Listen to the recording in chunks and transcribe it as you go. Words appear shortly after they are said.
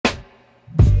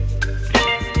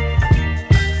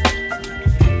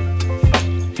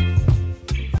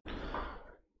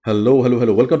Hello.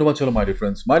 Welcome to my channel, my dear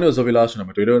friends. My name is Avilash and I'm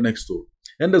a trader next door.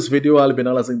 In this video, I'll be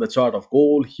analyzing the chart of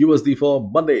gold USD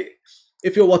for Monday.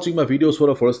 If you're watching my videos for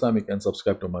the first time, you can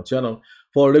subscribe to my channel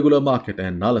for regular market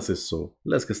analysis. So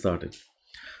let's get started.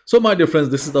 So my dear friends,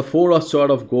 this is the 4-hour chart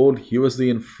of gold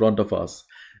USD in front of us.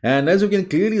 And as you can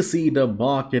clearly see, the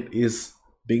market is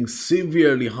being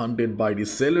severely hunted by the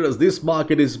sellers. This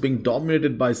market is being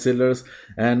dominated by sellers,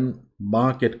 and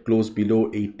market closed below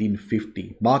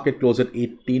 1850. Market closed at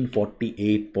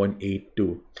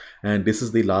 1848.82, and this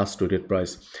is the last traded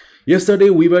price.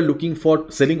 Yesterday we were looking for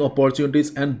selling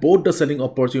opportunities, and both the selling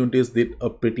opportunities did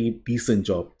a pretty decent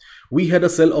job. We had a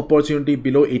sell opportunity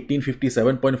below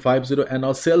 1857.50 and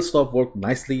our sell stop worked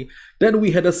nicely. Then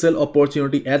we had a sell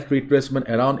opportunity at retracement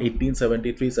around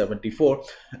 1873.74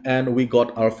 and we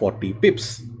got our 40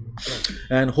 pips.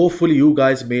 And hopefully you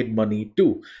guys made money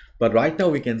too. But right now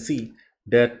we can see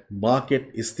that market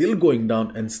is still going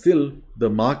down, and still the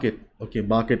market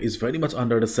is very much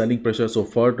under the selling pressure, so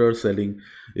further selling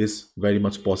is very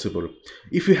much possible.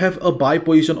 If you have a buy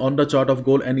position on the chart of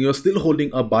gold and you're still holding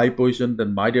a buy position,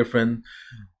 then my dear friend,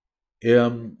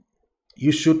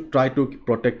 you should try to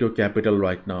protect your capital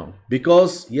right now,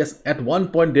 because yes, at one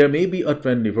point there may be a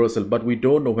trend reversal, but we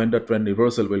don't know when the trend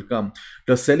reversal will come.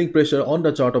 The selling pressure on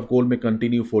the chart of gold may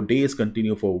continue for days,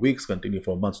 continue for weeks, continue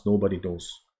for months. Nobody knows,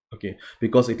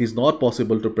 because it is not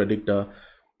possible to predict the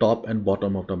top and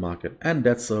bottom of the market, and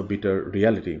that's a bitter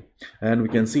reality. And we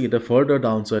can see the further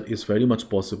downside is very much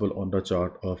possible on the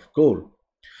chart of gold.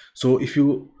 So if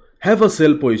you have a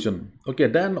sell position,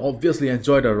 then obviously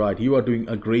enjoy the ride. You are doing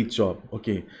a great job.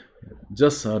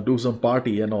 Just do some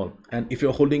party and all. And if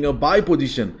you're holding a buy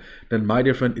position, then my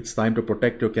dear friend, it's time to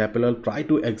protect your capital. Try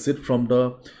to exit from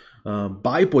the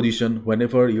buy position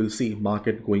whenever you'll see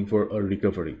market going for a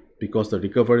recovery, because the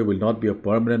recovery will not be a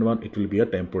permanent one, it will be a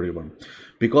temporary one.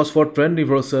 Because for trend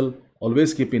reversal,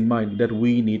 always keep in mind that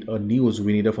we need a news,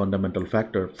 we need a fundamental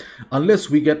factor.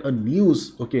 Unless we get a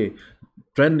news,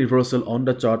 trend reversal on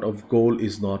the chart of gold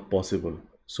is not possible.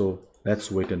 So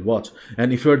let's wait and watch.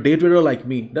 And if you're a day trader like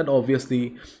me, then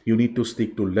obviously you need to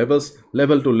stick to levels.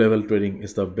 Level to level trading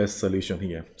is the best solution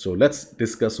here. So let's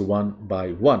discuss one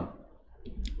by one.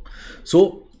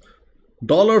 So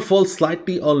dollar falls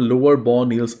slightly on lower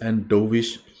bond yields and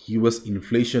dovish US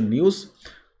inflation news.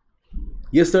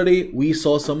 Yesterday we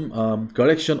saw some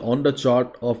correction on the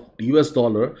chart of US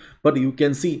dollar, but you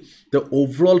can see the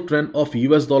overall trend of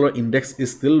US dollar index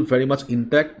is still very much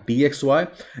intact, DXY,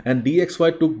 and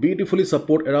DXY took beautifully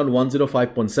support around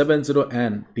 105.70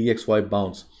 and DXY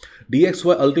bounced.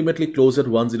 DXY ultimately closed at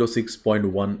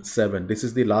 106.17. This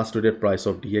is the last traded price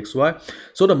of DXY.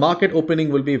 So the market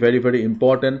opening will be very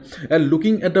important. And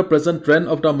looking at the present trend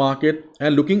of the market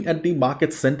and looking at the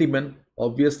market sentiment,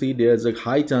 obviously there is a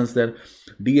high chance that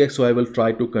DXY will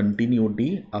try to continue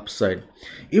the upside.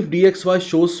 If DXY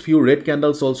shows few red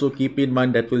candles also, keep in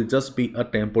mind that will just be a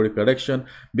temporary correction,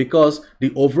 because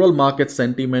the overall market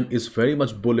sentiment is very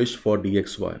much bullish for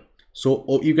DXY. So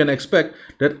you can expect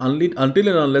that until and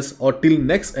unless or till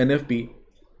next NFP,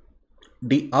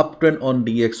 the uptrend on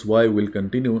DXY will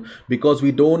continue, because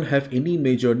we don't have any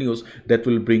major news that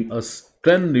will bring us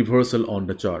trend reversal on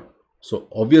the chart. So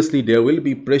obviously there will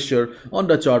be pressure on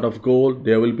the chart of gold,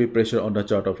 there will be pressure on the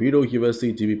chart of Euro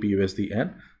USD, GBP USD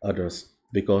and others,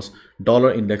 because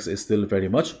dollar index is still very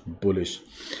much bullish.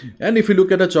 And if you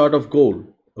look at the chart of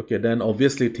gold, then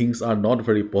obviously things are not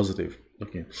very positive.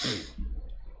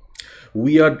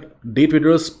 We are day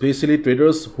traders, especially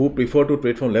traders who prefer to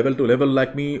trade from level to level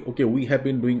like me. We have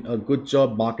been doing a good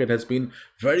job. Market has been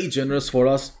very generous for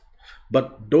us.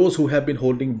 But those who have been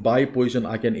holding buy position,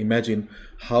 I can imagine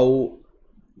how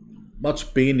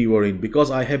much pain you are in,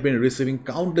 because I have been receiving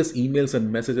countless emails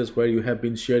and messages where you have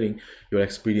been sharing your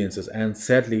experiences, and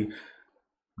sadly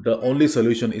the only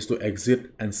solution is to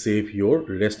exit and save your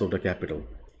rest of the capital.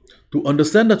 To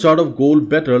understand the chart of gold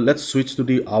better, let's switch to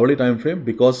the hourly time frame,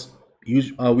 because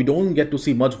we don't get to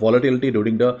see much volatility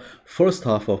during the first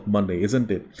half of Monday,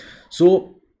 isn't it?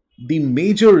 So the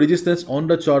major resistance on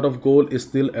the chart of gold is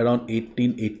still around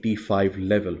 1885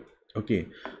 level.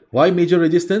 Why major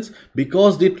resistance?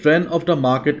 Because the trend of the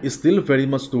market is still very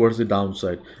much towards the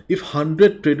downside. If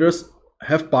 100 traders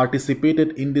have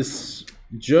participated in this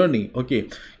journey,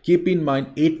 keep in mind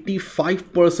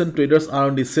 85% traders are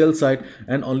on the sell side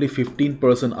and only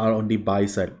 15% are on the buy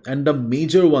side, and the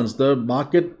major ones, the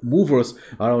market movers,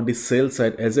 are on the sell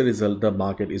side. As a result, the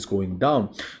market is going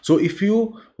down. So if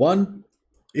you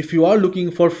are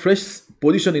looking for fresh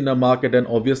position in the market, then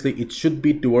obviously it should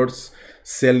be towards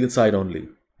sell side only.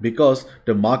 because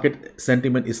the market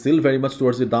sentiment is still very much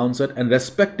towards the downside, and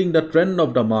respecting the trend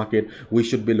of the market, we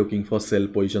should be looking for sell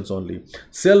positions only.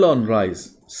 Sell on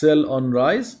rise,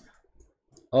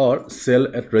 or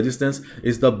sell at resistance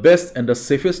is the best and the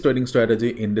safest trading strategy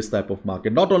in this type of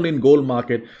market. Not only in gold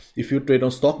market, if you trade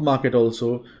on stock market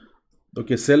also,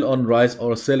 okay, sell on rise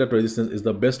or sell at resistance is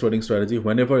the best trading strategy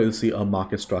whenever you see a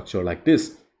market structure like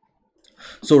this.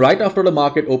 So right after the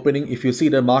market opening, if you see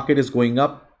the market is going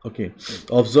up, okay,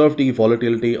 observe the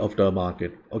volatility of the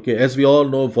market. Okay, as we all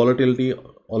know, volatility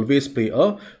always play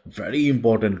a very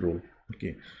important role.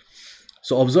 Okay,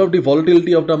 so observe the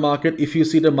volatility of the market. If you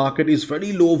see the market is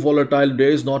very low volatile, there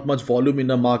is not much volume in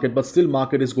the market, but still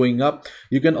market is going up,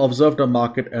 you can observe the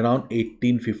market around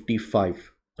 1855.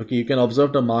 Okay, you can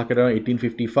observe the market around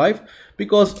 1855,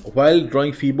 because while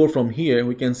drawing Fibo from here,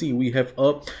 we can see we have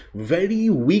a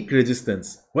very weak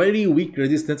resistance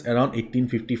around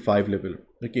 1855 level.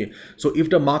 Okay, so if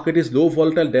the market is low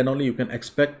volatile, then only you can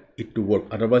expect it to work,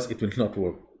 otherwise it will not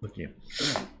work. Okay,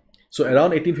 so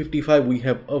around 1855 we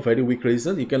have a very weak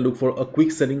resistance. You can look for a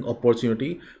quick selling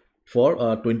opportunity for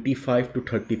 25 to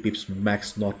 30 pips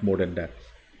max, not more than that.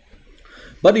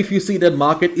 But if you see that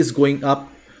market is going up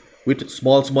with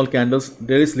small candles,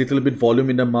 there is little bit volume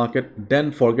in the market,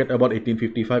 then forget about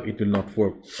 1855, it will not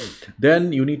work.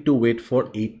 Then you need to wait for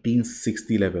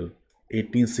 1860 level,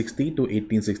 1860 to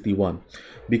 1861,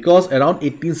 because around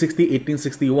 1860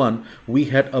 1861 we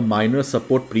had a minor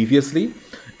support previously,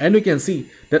 and we can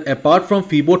see that apart from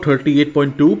Fibo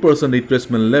 38.2%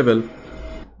 retracement level,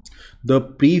 the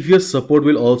previous support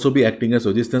will also be acting as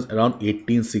resistance around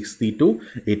 1860 to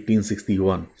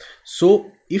 1861.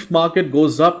 So if market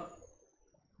goes up,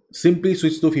 simply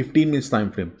switch to 15 minutes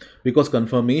time frame, because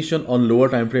confirmation on lower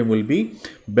time frame will be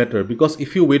better. Because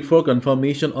if you wait for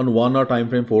confirmation on 1 hour time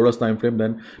frame, 4 hours time frame,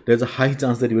 then there's a high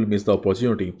chance that you will miss the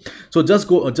opportunity. So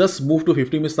just move to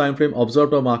 15 minutes time frame, observe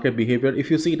the market behavior. If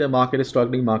you see the market is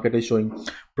struggling, market is showing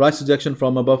price rejection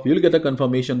from above, you'll get a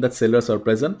confirmation that sellers are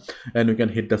present, and you can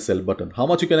hit the sell button. How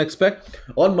much you can expect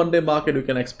on Monday market? You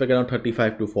can expect around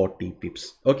 35 to 40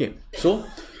 pips. Okay, so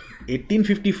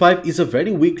 1855 is a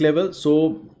very weak level,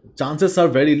 so chances are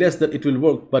very less that it will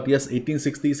work. But yes,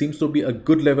 1860 seems to be a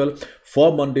good level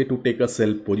for Monday to take a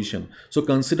sell position. So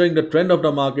considering the trend of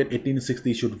the market,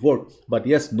 1860 should work. But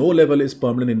yes, no level is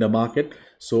permanent in the market,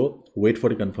 so wait for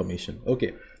the confirmation.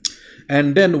 Okay,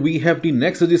 and then we have the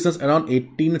next resistance around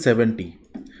 1870.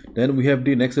 Then we have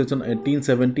the next resistance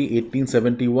 1870,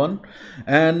 1871,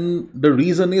 and the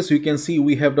reason is, you can see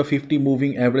we have the 50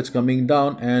 moving average coming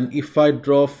down, and if I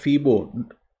draw Fibo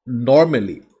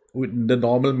normally with the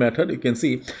normal method, you can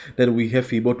see that we have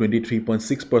Fibo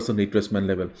 23.6% retracement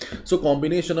level. So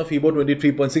combination of Fibo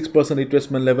 23.6%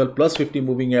 retracement level plus 50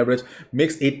 moving average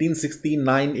makes 1869,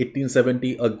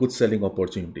 1870 a good selling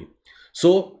opportunity.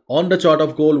 So on the chart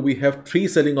of gold, we have 3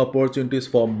 selling opportunities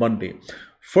for Monday.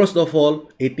 First of all,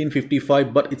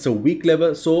 1855, but it's a weak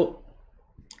level, so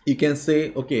you can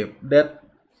say, okay, that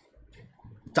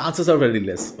chances are very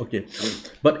less. Okay,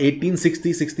 but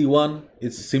 1860-61,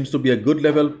 it seems to be a good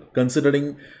level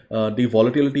considering the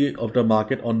volatility of the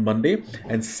market on Monday.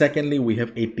 And secondly, we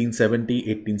have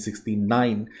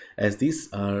 1870-1869 as this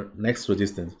next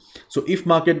resistance. So if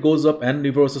market goes up and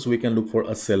reverses, we can look for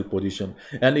a sell position.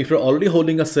 And if you're already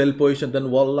holding a sell position, then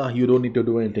voila, you don't need to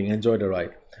do anything, enjoy the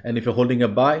ride. And if you're holding a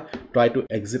buy, try to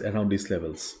exit around these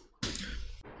levels.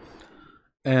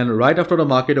 And right after the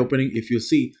market opening, if you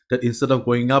see that instead of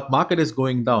going up, market is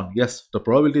going down, yes, the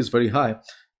probability is very high,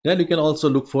 then you can also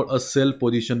look for a sell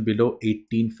position below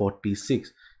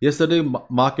 1846. Yesterday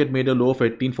market made a low of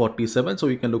 1847, so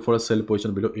you can look for a sell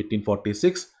position below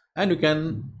 1846, and you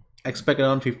can expect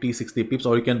around 50-60 pips,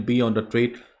 or you can be on the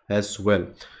trade as well.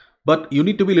 But you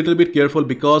need to be a little bit careful,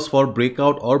 because for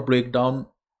breakout or breakdown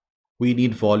we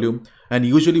need volume, and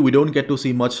usually we don't get to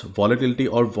see much volatility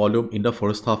or volume in the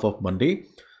first half of Monday,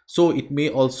 so it may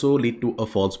also lead to a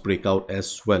false breakout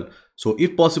as well. So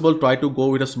if possible, try to go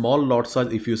with a small lot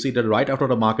size if you see that right after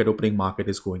the market opening, market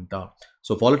is going down.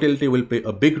 So volatility will play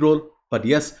a big role, but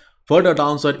yes, further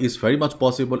downside is very much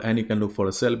possible, and you can look for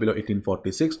a sell below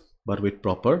 1846, but with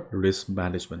proper risk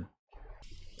management.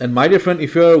 And my dear friend,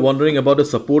 if you're wondering about the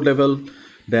support level,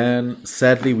 then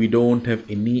sadly we don't have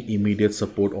any immediate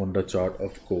support on the chart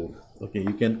of gold. Okay,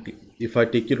 you can, if I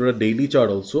take you to the daily chart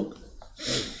also,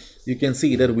 you can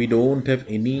see that we don't have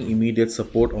any immediate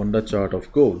support on the chart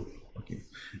of gold. Okay,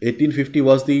 1850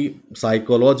 was the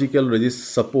psychological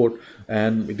resist support,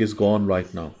 and it is gone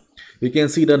right now. You can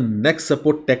see the next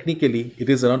support technically it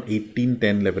is around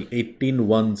 1810 level,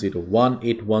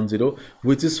 1810,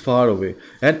 which is far away.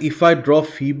 And if I draw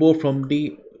Fibo from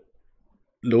the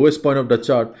lowest point of the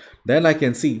chart, then I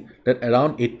can see that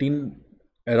around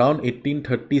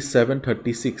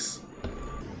 1837.36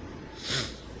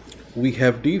 we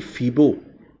have the FIBO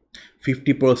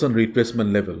 50%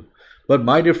 retracement level. But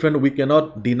my dear friend, we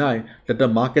cannot deny that the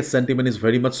market sentiment is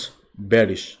very much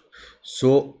bearish.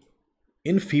 So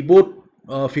in FIBO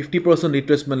 50%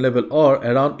 retracement level or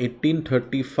around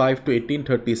 1835 to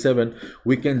 1837,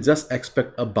 we can just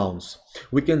expect a bounce.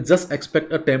 We can just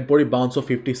expect a temporary bounce of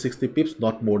 50-60 pips,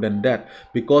 not more than that,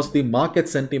 because the market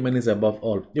sentiment is above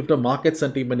all. If the market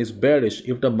sentiment is bearish,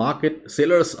 if the market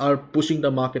sellers are pushing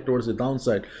the market towards the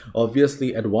downside,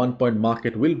 obviously at one point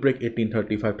market will break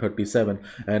 1835-37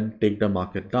 and take the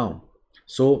market down.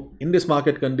 So in this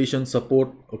market condition, support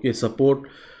is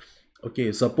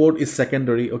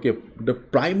secondary. Okay, the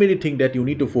primary thing that you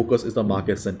need to focus is the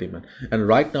market sentiment, and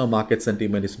right now market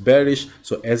sentiment is bearish.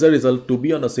 So as a result, to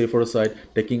be on the safer side,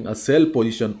 taking a sell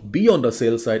position, be on the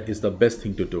sell side is the best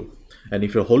thing to do. And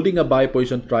if you're holding a buy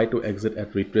position, try to exit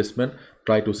at retracement,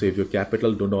 try to save your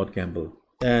capital, do not gamble.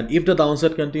 And if the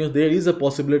downside continues, there is a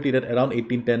possibility that around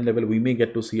 1810 level we may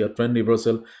get to see a trend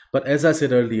reversal. But as I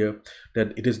said earlier,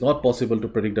 that it is not possible to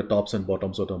predict the tops and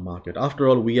bottoms of the market. After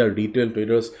all, we are retail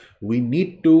traders. We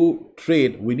need to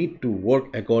trade. We need to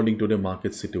work according to the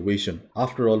market situation.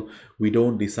 After all, we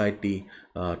don't decide the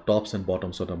tops and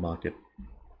bottoms of the market.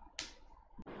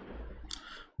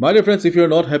 My dear friends, if you are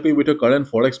not happy with your current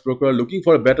Forex broker, looking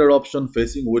for a better option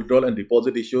facing withdrawal and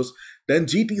deposit issues, then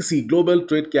GTC Global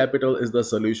Trade Capital is the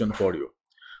solution for you.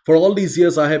 For all these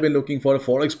years, I have been looking for a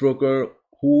Forex broker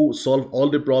who solve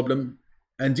all the problem.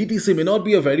 And GTC may not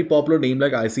be a very popular name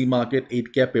like IC Market,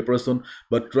 8cap, Paperstone,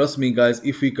 but trust me guys,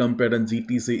 if we compare, then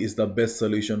GTC is the best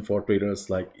solution for traders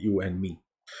like you and me.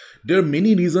 There are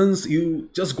many reasons. You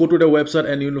just go to the website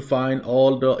and you'll find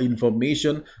all the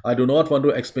information. I do not want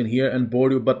to explain here and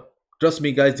bore you, but trust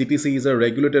me guys, GTC is a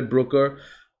regulated broker.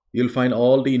 You'll find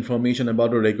all the information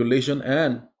about the regulation,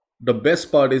 and the best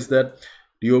part is that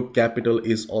your capital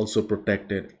is also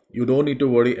protected. You don't need to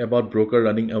worry about broker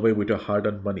running away with your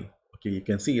hard-earned money. Okay, you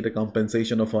can see the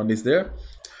compensation of fund is there.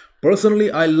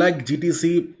 Personally, I like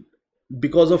GTC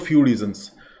because of few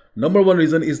reasons. Number one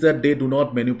reason is that they do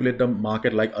not manipulate the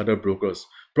market like other brokers.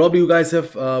 Probably you guys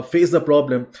have faced the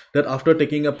problem that after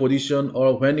taking a position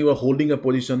or when you are holding a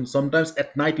position, sometimes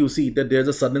at night you see that there's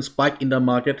a sudden spike in the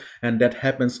market, and that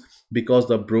happens because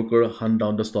the broker hunt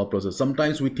down the stop losses.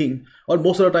 Sometimes we think, or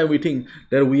most of the time we think,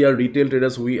 that we are retail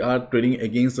traders, we are trading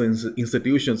against the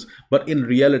institutions, but in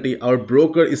reality our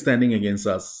broker is standing against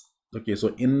us. Okay,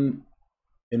 so in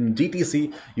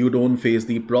GTC you don't face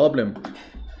the problem.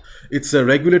 It's a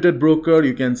regulated broker.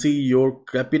 You can see your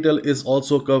capital is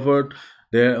also covered.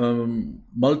 There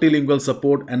multilingual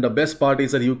support, and the best part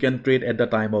is that you can trade at the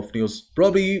time of news.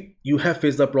 Probably you have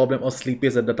faced the problem of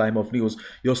slippage at the time of news.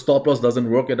 Your stop loss doesn't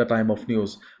work at the time of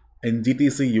news. In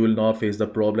GTC you will not face the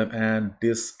problem, and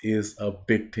this is a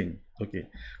big thing. Okay,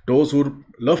 those who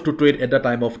love to trade at the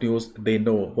time of news, they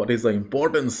know what is the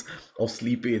importance of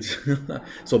slippage.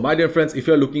 So my dear friends, if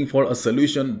you're looking for a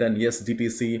solution, then yes,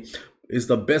 GTC is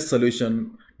the best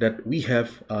solution that we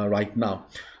have right now.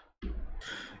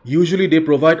 Usually they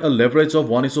provide a leverage of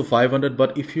 1:500,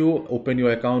 but if you open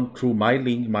your account through my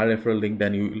link, my referral link,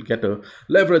 then you will get a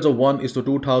leverage of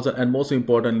 1:2000. And most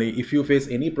importantly, if you face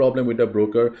any problem with a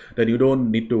broker, then you don't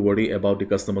need to worry about the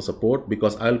customer support,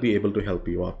 because I'll be able to help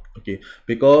you out. Okay,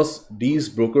 because these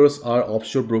brokers are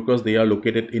offshore brokers. They are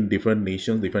located in different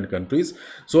nations, different countries.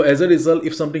 So as a result,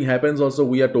 if something happens also,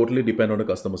 we are totally dependent on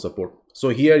the customer support. So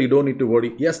here you don't need to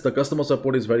worry. Yes, the customer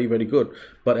support is very, very good,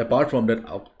 but apart from that,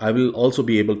 I will also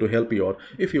be able to help you out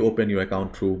if you open your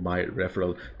account through my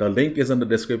referral. The link is in the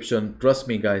description. Trust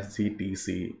me guys,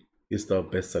 GTC is the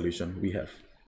best solution we have.